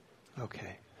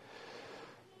Okay.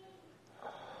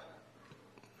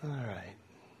 All right.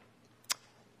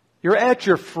 You're at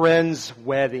your friend's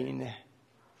wedding,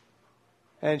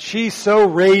 and she's so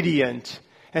radiant,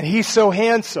 and he's so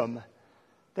handsome.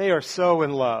 They are so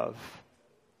in love.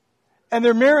 And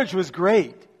their marriage was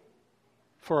great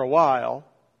for a while.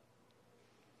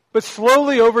 But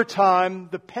slowly over time,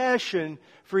 the passion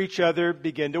for each other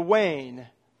began to wane.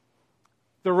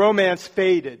 The romance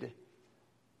faded.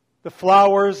 The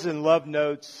flowers and love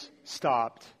notes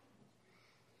stopped.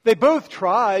 They both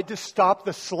tried to stop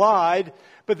the slide,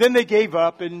 but then they gave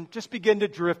up and just began to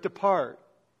drift apart.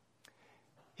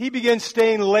 He began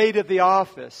staying late at the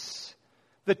office.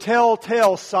 The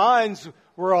telltale signs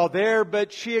were all there,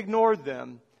 but she ignored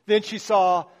them. Then she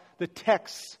saw the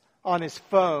texts on his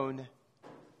phone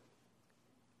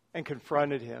and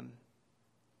confronted him.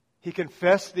 He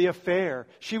confessed the affair.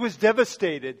 She was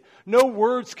devastated. No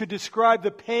words could describe the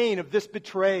pain of this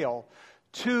betrayal.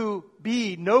 To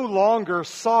be no longer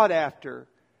sought after,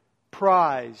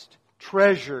 prized,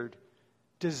 treasured,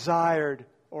 desired,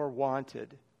 or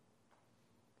wanted.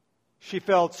 She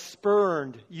felt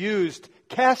spurned, used,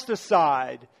 cast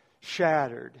aside,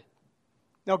 shattered.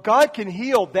 Now, God can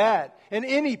heal that and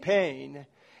any pain,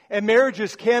 and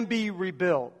marriages can be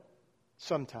rebuilt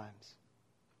sometimes.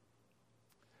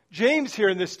 James here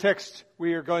in this text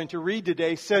we are going to read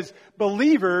today says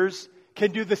believers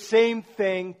can do the same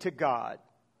thing to God.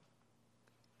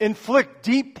 Inflict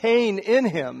deep pain in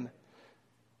Him.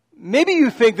 Maybe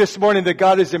you think this morning that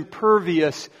God is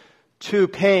impervious to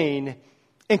pain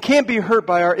and can't be hurt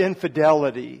by our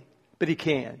infidelity, but He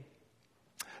can.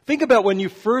 Think about when you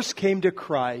first came to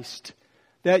Christ,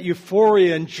 that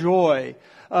euphoria and joy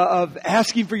of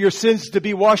asking for your sins to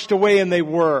be washed away, and they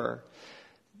were.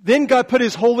 Then God put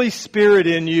His Holy Spirit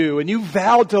in you, and you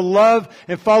vowed to love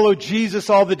and follow Jesus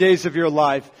all the days of your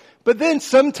life. But then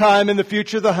sometime in the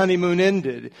future, the honeymoon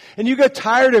ended, and you got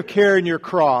tired of carrying your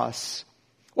cross.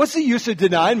 What's the use of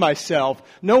denying myself?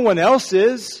 No one else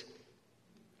is.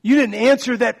 You didn't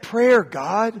answer that prayer,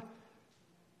 God.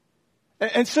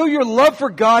 And so your love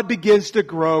for God begins to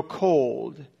grow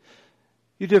cold.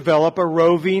 You develop a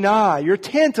roving eye. You're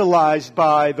tantalized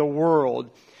by the world.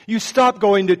 You stop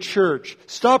going to church.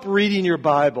 Stop reading your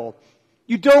Bible.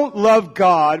 You don't love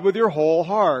God with your whole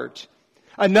heart.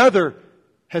 Another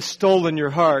has stolen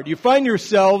your heart. You find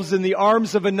yourselves in the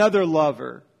arms of another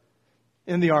lover,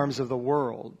 in the arms of the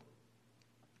world.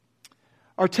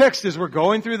 Our text as we're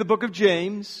going through the book of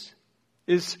James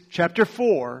is chapter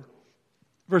 4,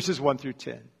 verses 1 through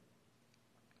 10.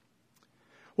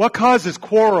 What causes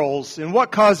quarrels and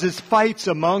what causes fights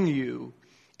among you?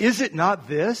 Is it not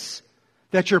this,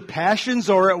 that your passions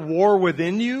are at war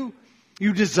within you?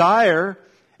 You desire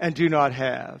and do not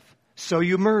have, so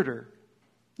you murder.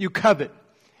 You covet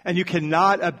and you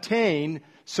cannot obtain,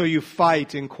 so you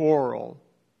fight and quarrel.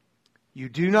 You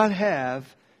do not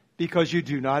have because you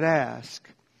do not ask.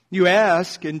 You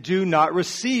ask and do not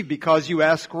receive because you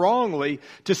ask wrongly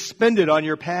to spend it on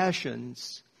your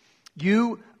passions.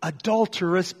 You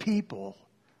adulterous people.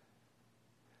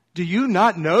 Do you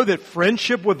not know that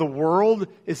friendship with the world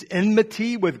is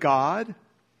enmity with God?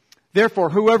 Therefore,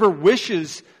 whoever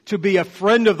wishes to be a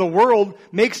friend of the world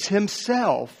makes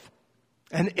himself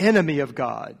an enemy of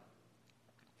God.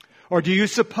 Or do you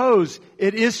suppose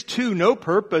it is to no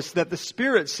purpose that the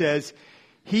Spirit says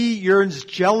He yearns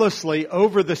jealously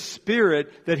over the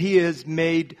Spirit that He has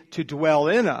made to dwell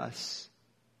in us?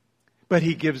 But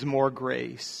He gives more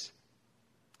grace.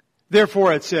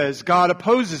 Therefore it says, God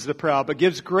opposes the proud, but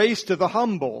gives grace to the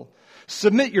humble.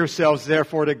 Submit yourselves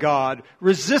therefore to God.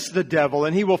 Resist the devil,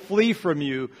 and he will flee from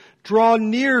you. Draw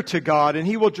near to God, and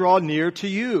He will draw near to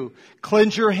you.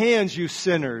 Cleanse your hands, you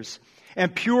sinners,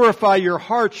 and purify your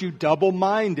hearts, you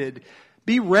double-minded.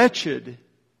 Be wretched,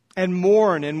 and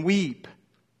mourn and weep.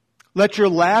 Let your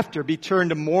laughter be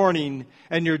turned to mourning,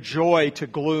 and your joy to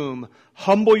gloom.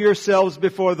 Humble yourselves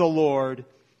before the Lord,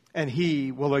 and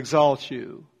He will exalt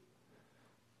you.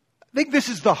 I think this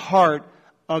is the heart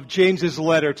of James's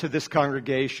letter to this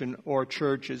congregation or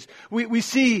churches. We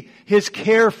see his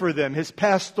care for them, his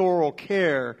pastoral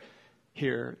care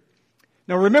here.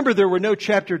 Now remember, there were no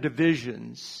chapter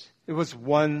divisions. It was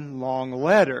one long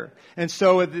letter. And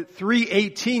so at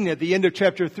 3:18, at the end of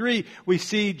chapter 3, we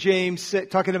see James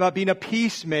talking about being a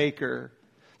peacemaker.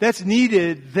 That's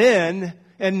needed then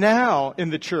and now in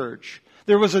the church.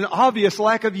 There was an obvious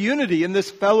lack of unity in this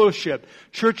fellowship.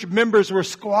 Church members were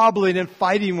squabbling and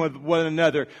fighting with one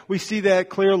another. We see that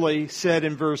clearly said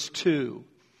in verse 2.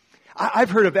 I've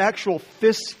heard of actual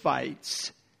fist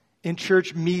fights in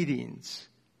church meetings.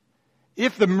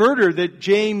 If the murder that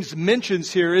James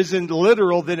mentions here isn't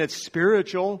literal, then it's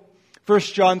spiritual. 1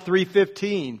 John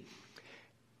 3:15.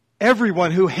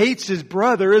 Everyone who hates his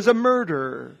brother is a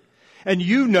murderer. And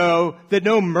you know that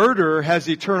no murderer has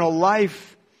eternal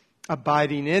life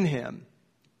abiding in him.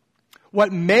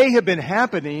 What may have been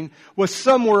happening was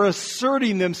some were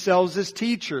asserting themselves as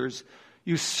teachers,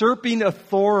 usurping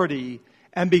authority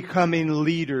and becoming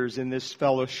leaders in this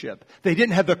fellowship. They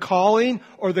didn't have the calling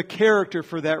or the character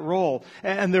for that role.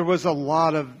 And there was a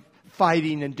lot of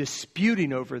fighting and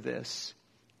disputing over this.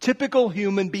 Typical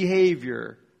human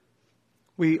behavior.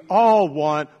 We all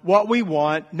want what we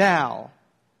want now.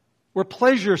 We're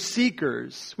pleasure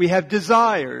seekers. We have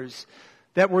desires.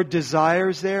 That word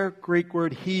desires there, Greek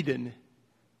word hedon,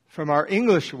 from our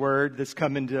English word that's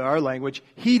come into our language,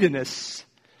 hedonists.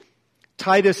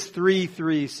 Titus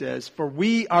 3:3 says, "For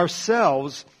we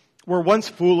ourselves were once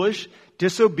foolish,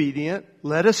 disobedient,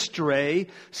 led astray,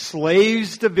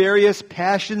 slaves to various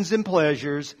passions and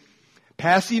pleasures,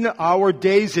 passing our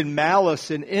days in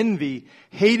malice and envy,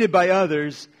 hated by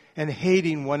others and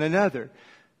hating one another."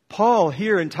 Paul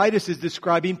here in Titus is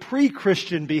describing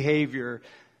pre-Christian behavior,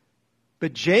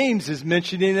 but James is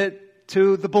mentioning it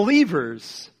to the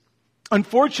believers.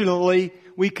 Unfortunately,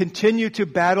 we continue to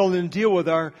battle and deal with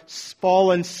our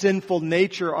fallen, sinful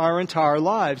nature our entire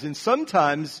lives, and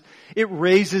sometimes it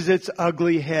raises its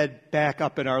ugly head back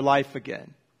up in our life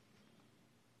again.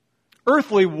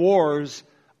 Earthly wars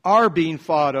are being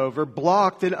fought over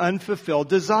blocked and unfulfilled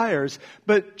desires.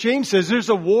 But James says there's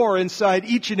a war inside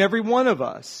each and every one of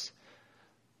us.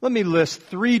 Let me list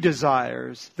 3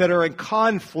 desires that are in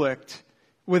conflict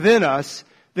within us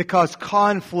that cause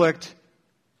conflict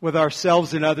with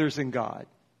ourselves and others and God.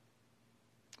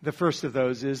 The first of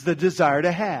those is the desire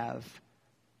to have.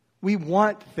 We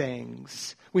want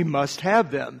things. We must have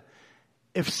them.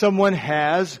 If someone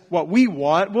has what we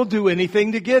want, we'll do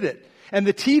anything to get it. And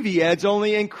the TV ads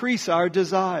only increase our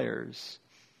desires.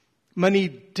 Money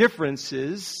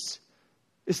differences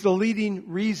is the leading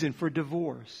reason for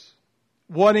divorce.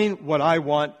 Wanting what I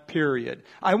want, period.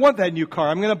 I want that new car.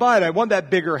 I'm going to buy it. I want that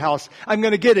bigger house. I'm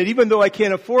going to get it, even though I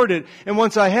can't afford it. And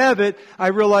once I have it, I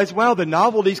realize, wow, the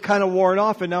novelty's kind of worn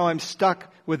off, and now I'm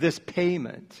stuck with this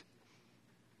payment.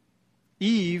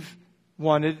 Eve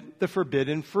wanted the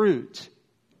forbidden fruit.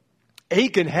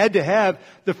 Achan had to have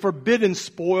the forbidden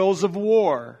spoils of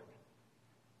war.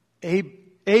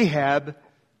 Ahab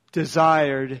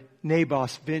desired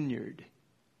Naboth's vineyard.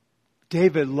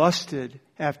 David lusted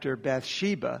after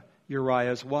Bathsheba,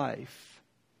 Uriah's wife.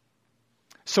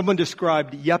 Someone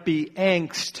described yuppie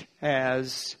angst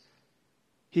as,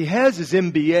 he has his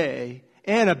MBA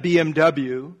and a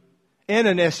BMW and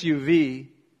an SUV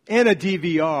and a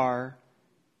DVR,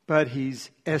 but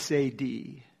he's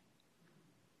SAD.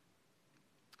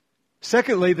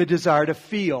 Secondly, the desire to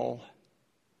feel.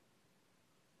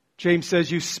 James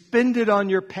says you spend it on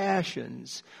your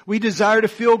passions. We desire to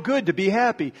feel good, to be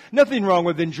happy. Nothing wrong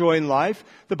with enjoying life.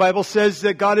 The Bible says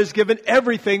that God has given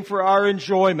everything for our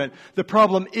enjoyment. The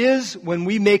problem is when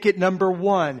we make it number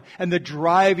one and the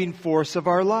driving force of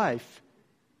our life.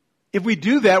 If we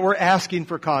do that, we're asking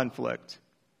for conflict.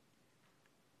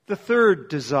 The third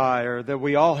desire that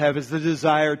we all have is the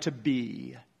desire to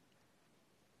be.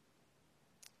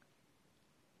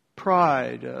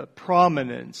 Pride,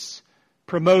 prominence,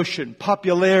 promotion,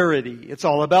 popularity. It's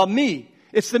all about me.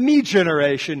 It's the me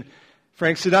generation.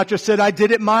 Frank Sinatra said, I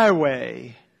did it my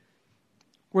way.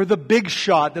 We're the big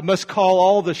shot that must call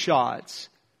all the shots.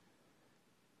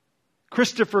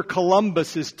 Christopher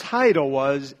Columbus's title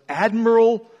was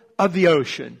Admiral of the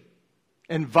Ocean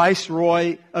and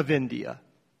Viceroy of India.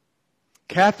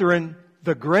 Catherine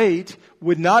the Great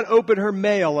would not open her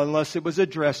mail unless it was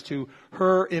addressed to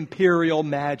Her Imperial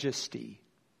Majesty.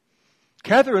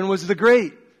 Catherine was the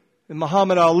great, and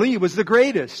Muhammad Ali was the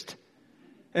greatest,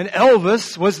 and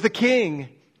Elvis was the king,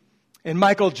 and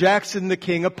Michael Jackson the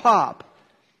king of pop.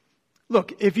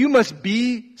 Look, if you must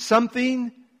be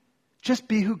something, just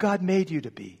be who God made you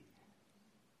to be.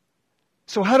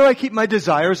 So how do I keep my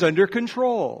desires under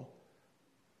control?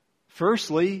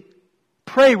 Firstly,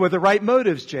 pray with the right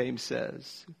motives, James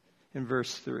says in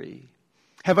verse 3.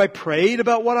 Have I prayed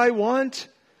about what I want?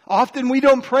 Often we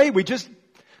don't pray. We just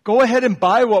go ahead and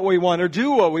buy what we want or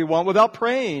do what we want without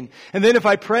praying. And then if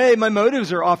I pray, my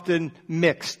motives are often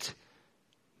mixed.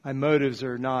 My motives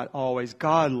are not always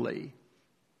godly.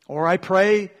 Or I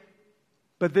pray,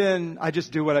 but then I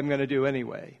just do what I'm going to do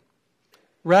anyway.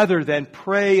 Rather than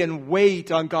pray and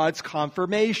wait on God's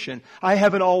confirmation. I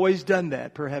haven't always done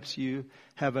that. Perhaps you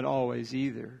haven't always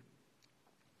either.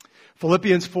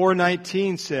 Philippians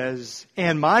 4:19 says,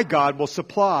 and my God will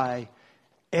supply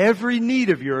every need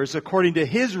of yours according to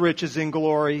His riches in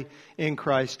glory in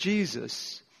Christ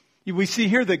Jesus. We see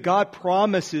here that God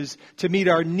promises to meet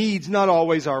our needs, not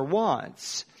always our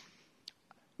wants.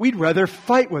 We'd rather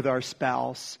fight with our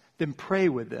spouse than pray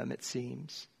with them, it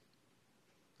seems.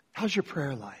 How's your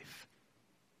prayer life?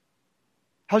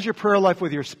 How's your prayer life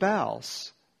with your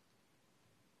spouse?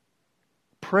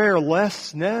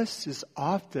 Prayerlessness is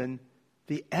often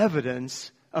the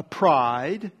evidence of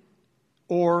pride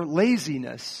or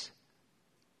laziness.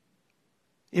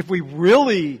 If we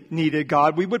really needed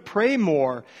God, we would pray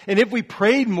more. And if we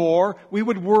prayed more, we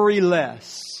would worry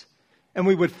less. And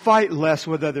we would fight less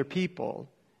with other people.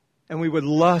 And we would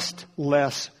lust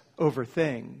less over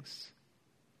things.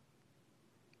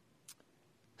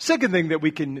 Second thing that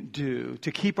we can do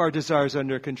to keep our desires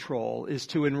under control is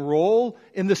to enroll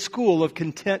in the school of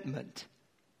contentment.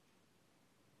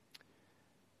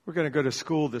 We're going to go to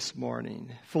school this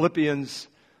morning. Philippians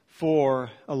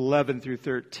 4:11 through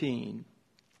 13.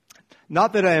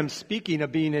 Not that I am speaking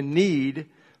of being in need,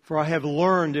 for I have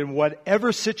learned in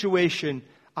whatever situation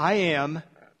I am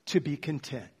to be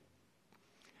content.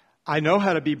 I know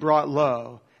how to be brought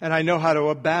low, and I know how to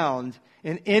abound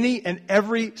in any and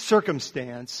every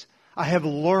circumstance. I have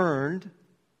learned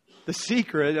the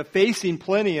secret of facing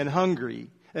plenty and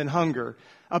hunger,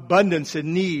 abundance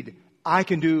and need. I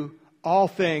can do all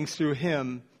things through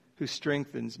Him who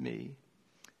strengthens me.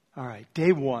 All right,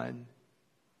 day 1.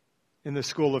 In the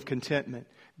school of contentment.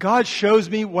 God shows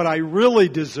me what I really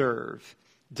deserve.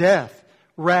 Death,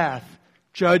 wrath,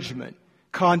 judgment,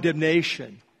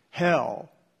 condemnation, hell.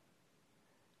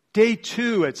 Day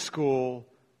 2 at school,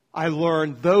 I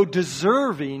learned, though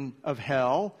deserving of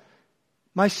hell,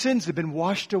 my sins have been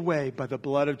washed away by the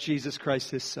blood of Jesus Christ,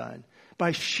 His Son.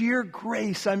 By sheer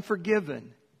grace, I'm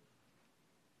forgiven.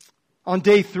 On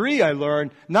day 3, I learned,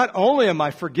 not only am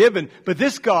I forgiven, but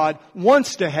this God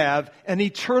wants to have an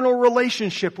eternal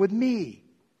relationship with me.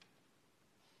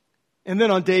 And then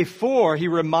on day 4, He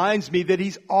reminds me that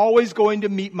He's always going to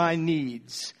meet my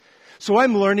needs. So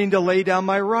I'm learning to lay down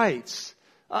my rights.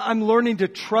 I'm learning to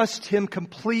trust Him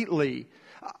completely.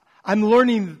 I'm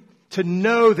learning to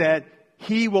know that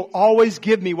He will always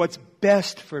give me what's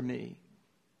best for me.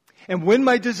 And when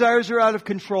my desires are out of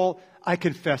control, I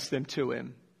confess them to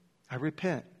Him. I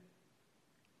repent.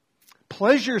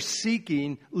 Pleasure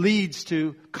seeking leads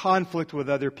to conflict with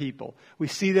other people. We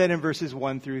see that in verses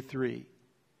 1 through 3.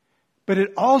 But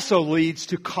it also leads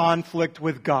to conflict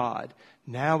with God.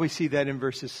 Now we see that in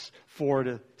verses 4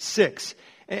 to 6.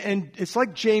 And it's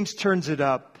like James turns it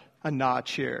up a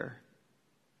notch here.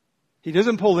 He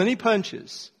doesn't pull any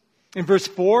punches. In verse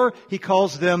 4, he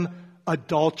calls them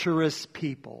adulterous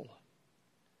people.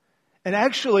 And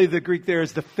actually, the Greek there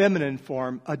is the feminine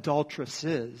form,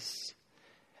 adulteresses.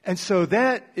 And so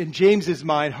that, in James's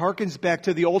mind, harkens back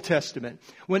to the Old Testament,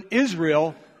 when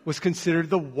Israel was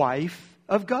considered the wife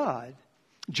of God.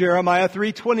 Jeremiah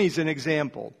 3:20 is an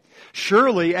example.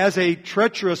 Surely, as a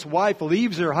treacherous wife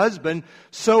leaves her husband,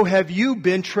 so have you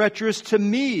been treacherous to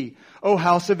me, O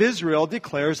house of Israel,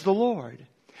 declares the Lord.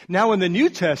 Now, in the New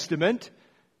Testament,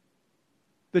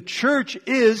 the church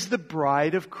is the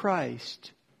bride of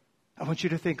Christ. I want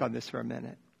you to think on this for a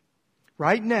minute.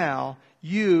 Right now,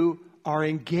 you are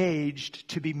engaged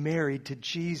to be married to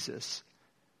Jesus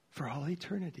for all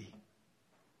eternity.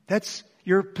 That's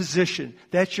your position.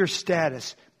 That's your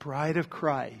status. Bride of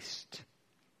Christ.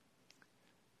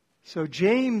 So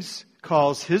James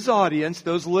calls his audience,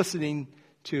 those listening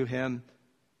to him,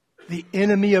 the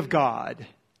enemy of God.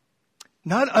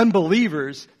 Not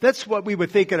unbelievers. That's what we would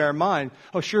think in our mind.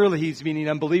 Oh, surely he's meaning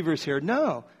unbelievers here.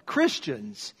 No,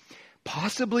 Christians.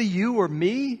 Possibly you or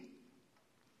me?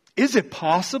 Is it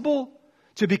possible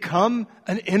to become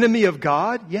an enemy of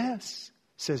God? Yes,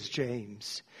 says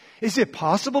James. Is it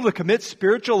possible to commit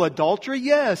spiritual adultery?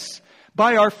 Yes,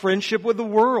 by our friendship with the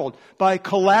world, by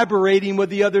collaborating with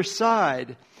the other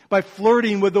side, by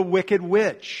flirting with the wicked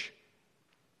witch.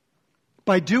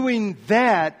 By doing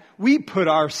that, we put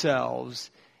ourselves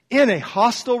in a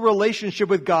hostile relationship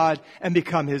with God and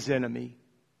become His enemy.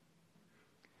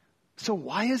 So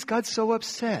why is God so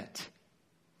upset?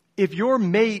 If your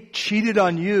mate cheated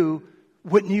on you,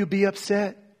 wouldn't you be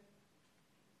upset?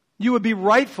 You would be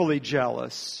rightfully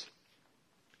jealous.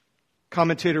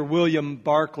 Commentator William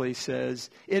Barclay says,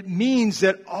 it means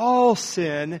that all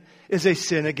sin is a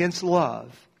sin against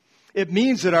love. It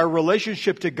means that our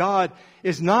relationship to God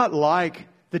is not like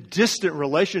the distant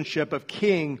relationship of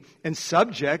king and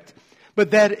subject,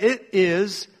 but that it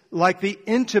is like the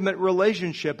intimate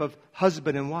relationship of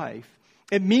husband and wife.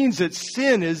 It means that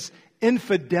sin is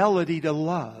infidelity to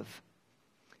love.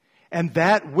 And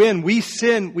that when we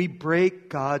sin, we break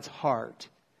God's heart.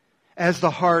 As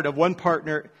the heart of one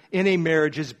partner in a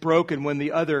marriage is broken when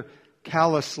the other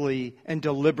callously and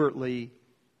deliberately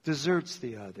deserts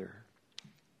the other.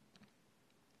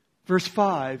 Verse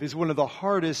 5 is one of the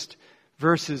hardest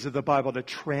verses of the Bible to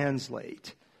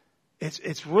translate.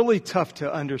 It's really tough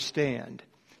to understand.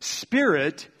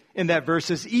 Spirit in that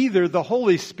verse is either the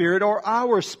Holy Spirit or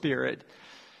our spirit.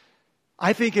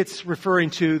 I think it's referring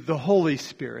to the Holy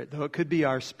Spirit, though it could be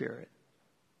our spirit.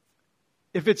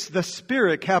 If it's the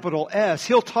Spirit, capital S,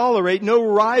 He'll tolerate no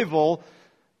rival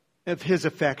of His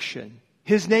affection.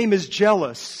 His name is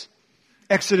jealous.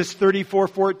 Exodus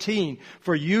 34:14,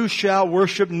 for you shall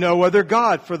worship no other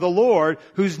God, for the Lord,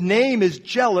 whose name is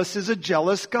jealous, is a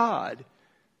jealous God.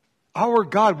 Our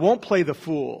God won't play the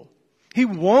fool. He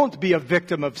won't be a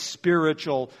victim of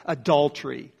spiritual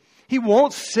adultery. He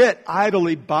won't sit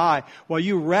idly by while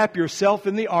you wrap yourself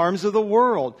in the arms of the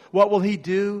world. What will He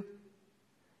do?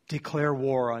 Declare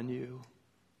war on you.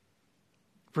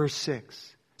 Verse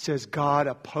 6 says, God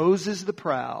opposes the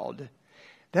proud.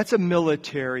 That's a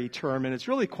military term, and it's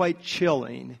really quite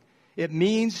chilling. It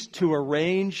means to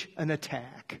arrange an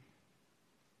attack.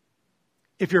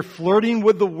 If you're flirting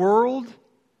with the world,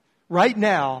 right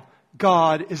now,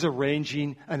 God is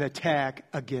arranging an attack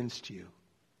against you.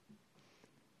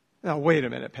 Now, wait a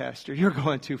minute, Pastor. You're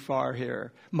going too far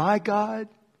here. My God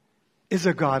is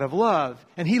a God of love,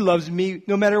 and He loves me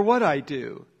no matter what I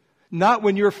do. Not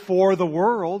when you're for the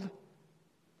world.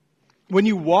 When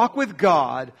you walk with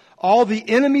God, all the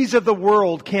enemies of the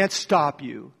world can't stop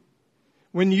you.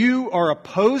 When you are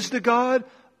opposed to God,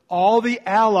 all the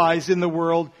allies in the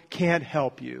world can't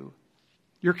help you.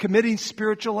 You're committing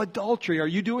spiritual adultery. Are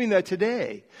you doing that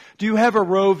today? Do you have a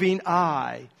roving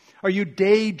eye? Are you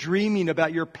daydreaming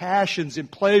about your passions and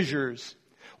pleasures?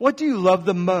 What do you love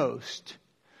the most?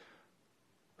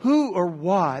 Who or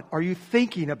what are you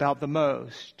thinking about the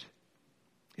most?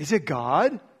 Is it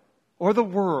God or the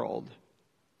world?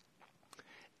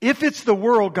 If it's the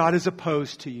world, God is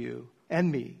opposed to you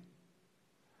and me.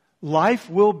 Life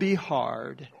will be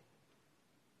hard.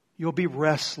 You'll be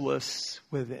restless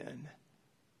within.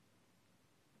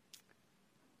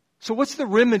 So what's the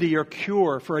remedy or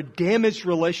cure for a damaged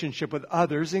relationship with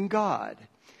others and God?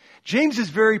 James is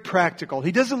very practical.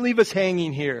 He doesn't leave us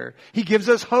hanging here. He gives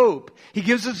us hope. He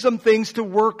gives us some things to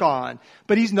work on,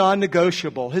 but he's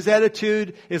non-negotiable. His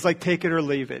attitude is like take it or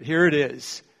leave it. Here it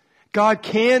is. God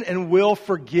can and will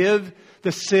forgive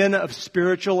the sin of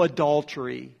spiritual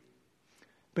adultery.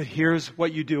 But here's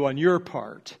what you do on your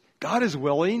part. God is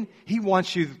willing. He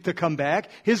wants you to come back.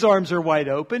 His arms are wide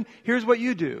open. Here's what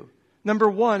you do. Number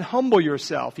 1, humble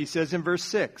yourself. He says in verse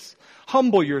 6,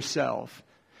 humble yourself.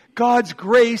 God's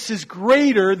grace is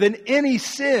greater than any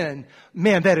sin.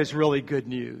 Man, that is really good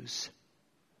news.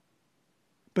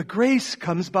 But grace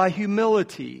comes by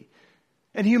humility.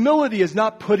 And humility is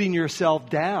not putting yourself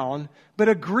down, but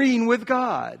agreeing with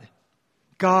God.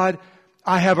 God,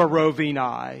 I have a roving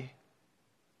eye.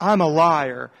 I'm a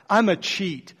liar. I'm a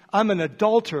cheat. I'm an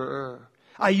adulterer.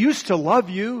 I used to love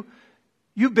you.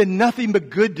 You've been nothing but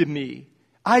good to me.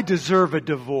 I deserve a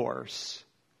divorce.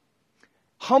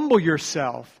 Humble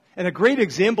yourself. And a great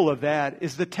example of that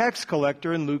is the tax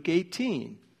collector in Luke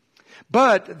 18.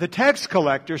 But the tax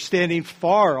collector, standing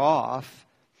far off,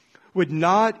 would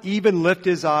not even lift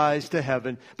his eyes to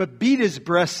heaven, but beat his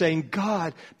breast, saying,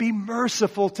 God, be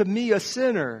merciful to me, a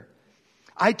sinner.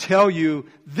 I tell you,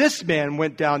 this man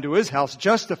went down to his house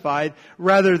justified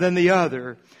rather than the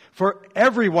other. For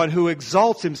everyone who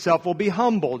exalts himself will be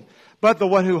humbled, but the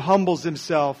one who humbles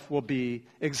himself will be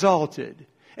exalted.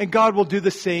 And God will do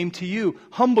the same to you.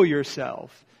 Humble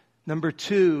yourself. Number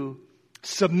 2,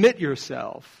 submit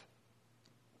yourself.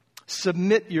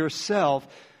 Submit yourself.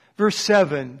 Verse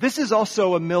 7, this is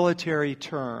also a military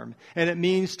term, and it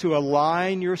means to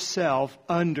align yourself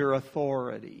under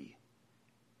authority.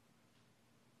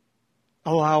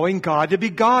 Allowing God to be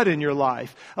God in your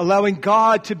life. Allowing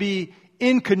God to be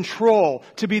in control,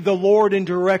 to be the Lord and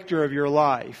director of your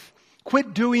life.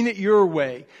 Quit doing it your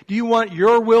way. Do you want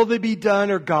your will to be done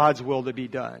or God's will to be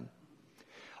done?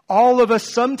 All of us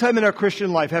sometime in our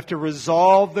Christian life have to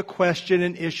resolve the question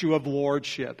and issue of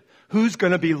lordship. Who's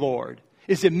going to be Lord?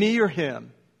 Is it me or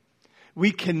Him?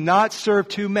 We cannot serve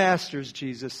 2 masters,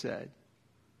 Jesus said.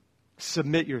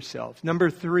 Submit yourselves. Number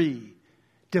 3,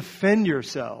 defend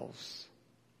yourselves.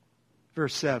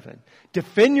 Verse 7.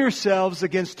 Defend yourselves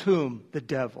against whom? The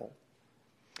devil.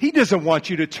 He doesn't want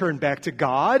you to turn back to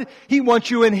God. He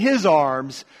wants you in His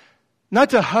arms, not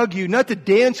to hug you, not to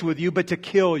dance with you, but to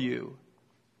kill you.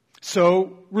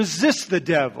 So resist the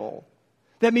devil.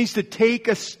 That means to take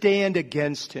a stand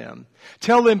against him.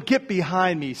 Tell him, get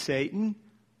behind me, Satan.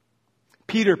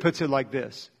 Peter puts it like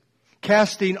this.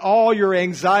 casting all your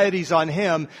anxieties on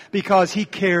Him because He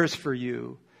cares for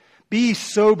you. Be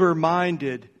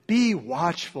sober-minded. Be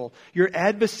watchful. Your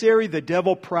adversary, the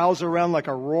devil, prowls around like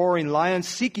a roaring lion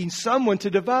seeking someone to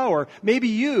devour. Maybe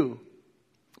you.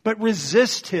 But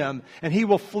resist him and he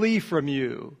will flee from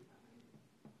you.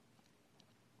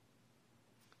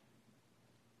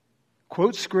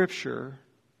 Quote Scripture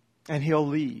and he'll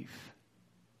leave.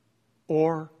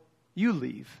 Or you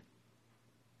leave.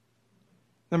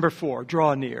 Number 4,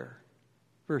 draw near.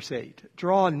 Verse 8.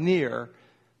 Draw near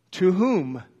to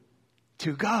whom?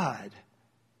 To God.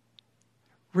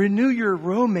 Renew your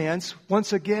romance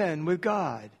once again with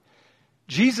God.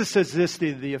 Jesus says this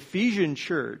to the Ephesian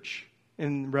church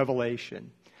in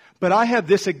Revelation. But I have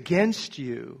this against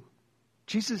you.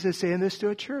 Jesus is saying this to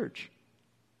a church.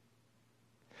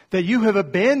 That you have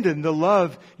abandoned the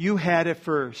love you had at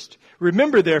first.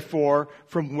 Remember, therefore,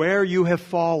 from where you have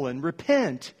fallen.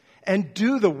 Repent and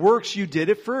do the works you did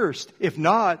at first. If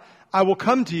not, I will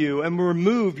come to you and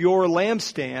remove your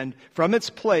lampstand from its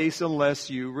place unless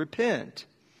you repent.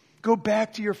 Go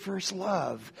back to your first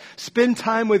love. Spend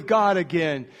time with God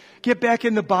again. Get back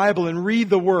in the Bible and read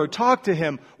the Word. Talk to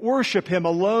Him. Worship Him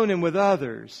alone and with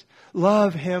others.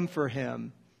 Love Him for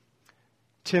Him.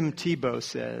 Tim Tebow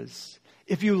says,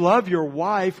 if you love your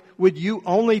wife, would you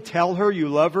only tell her you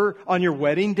love her on your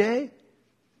wedding day?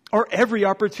 Or every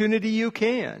opportunity you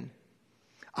can?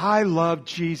 I love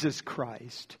Jesus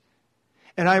Christ.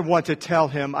 And I want to tell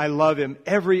Him I love Him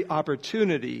every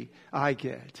opportunity I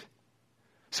get.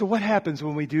 So what happens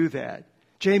when we do that?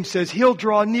 James says He'll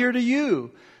draw near to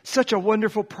you. Such a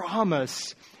wonderful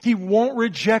promise. He won't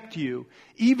reject you,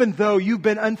 even though you've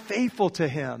been unfaithful to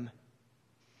Him.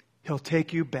 He'll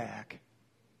take you back.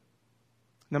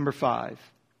 Number 5,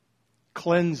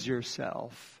 cleanse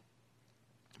yourself.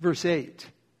 Verse 8.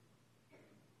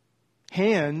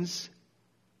 Hands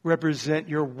represent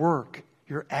your work,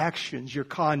 your actions, your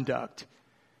conduct.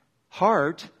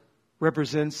 Heart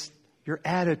represents your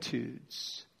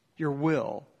attitudes, your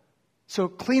will. So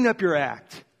clean up your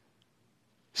act.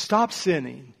 Stop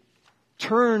sinning.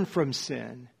 Turn from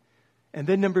sin. And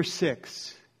then number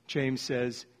 6, James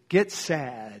says, get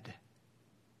sad.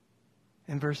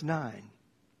 And verse 9.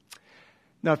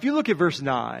 Now, if you look at verse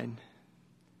 9,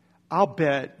 I'll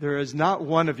bet there is not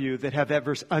one of you that have that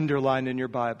verse underlined in your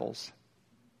Bibles.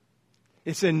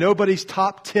 It's in nobody's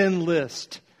top 10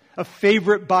 list of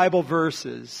favorite Bible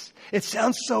verses. It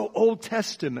sounds so Old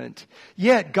Testament.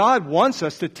 Yet God wants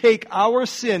us to take our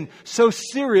sin so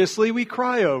seriously we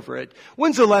cry over it.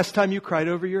 When's the last time you cried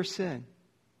over your sin?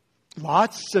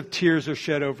 Lots of tears are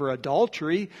shed over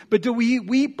adultery, but do we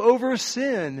weep over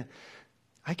sin?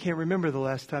 I can't remember the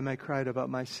last time I cried about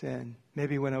my sin.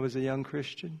 Maybe when I was a young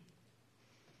Christian.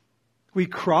 We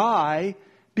cry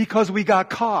because we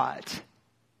got caught.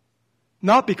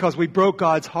 Not because we broke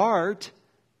God's heart.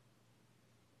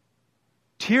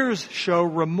 Tears show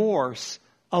remorse.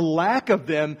 A lack of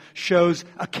them shows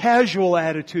a casual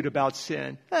attitude about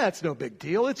sin. That's no big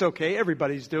deal. It's okay.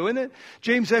 Everybody's doing it.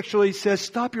 James actually says,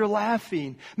 stop your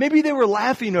laughing. Maybe they were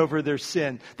laughing over their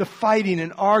sin. The fighting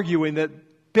and arguing, that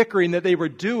bickering that they were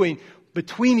doing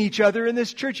between each other in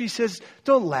this church. He says,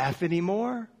 don't laugh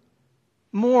anymore.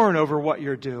 Mourn over what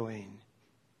you're doing.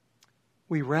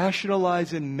 We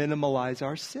rationalize and minimalize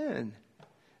our sin.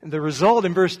 And the result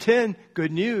in verse 10,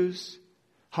 good news.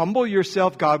 Humble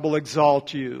yourself, God will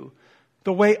exalt you.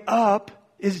 The way up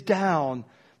is down.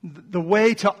 The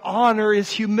way to honor is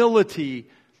humility.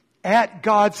 At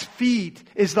God's feet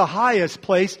is the highest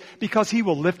place because He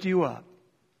will lift you up.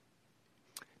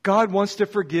 God wants to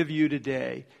forgive you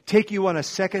today. Take you on a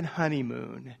second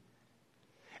honeymoon.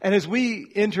 And as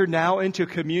we enter now into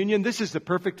communion, this is the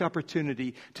perfect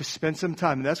opportunity to spend some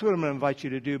time. And that's what I'm going to invite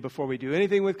you to do before we do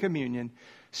anything with communion.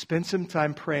 Spend some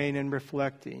time praying and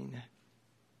reflecting.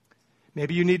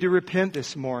 Maybe you need to repent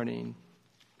this morning.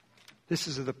 This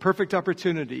is the perfect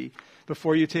opportunity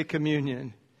before you take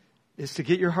communion, is to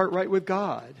get your heart right with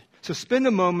God. So spend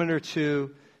a moment or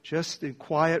two just in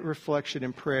quiet reflection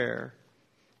and prayer.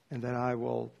 And then I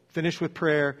will finish with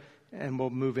prayer and we'll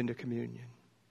move into communion.